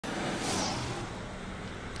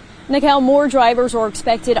Nicole, more drivers are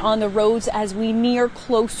expected on the roads as we near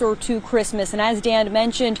closer to Christmas. And as Dan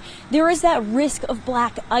mentioned, there is that risk of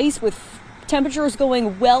black ice with temperatures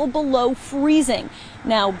going well below freezing.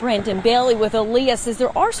 Now, Brandon Bailey with Aaliyah says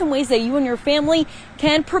there are some ways that you and your family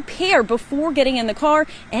can prepare before getting in the car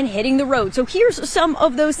and hitting the road. So here's some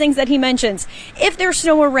of those things that he mentions. If there's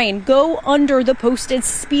snow or rain, go under the posted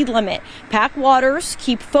speed limit. Pack waters,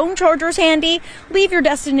 keep phone chargers handy, leave your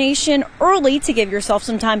destination early to give yourself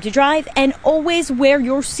some time to drive, and always wear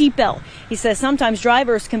your seatbelt. He says sometimes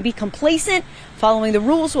drivers can be complacent. Following the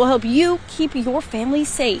rules will help you keep your family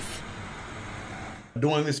safe.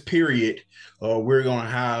 During this period, we're going to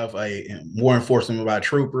have more enforcement by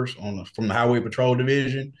troopers from the Highway Patrol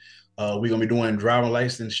Division. We're going to be doing driving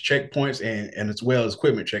license checkpoints and as well as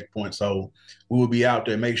equipment checkpoints. So we will be out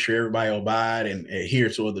there and make sure everybody abide and adhere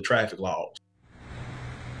to the traffic laws.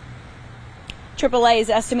 AAA is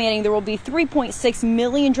estimating there will be 3.6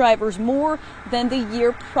 million drivers more than the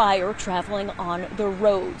year prior traveling on the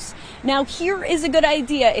roads. Now, here is a good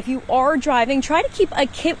idea. If you are driving, try to keep a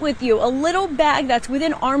kit with you, a little bag that's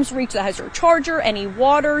within arm's reach that has your charger, any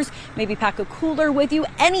waters, maybe pack a cooler with you,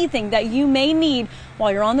 anything that you may need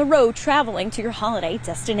while you're on the road traveling to your holiday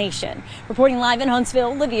destination. Reporting live in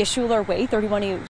Huntsville, Olivia Schuler, WAAY 31 News.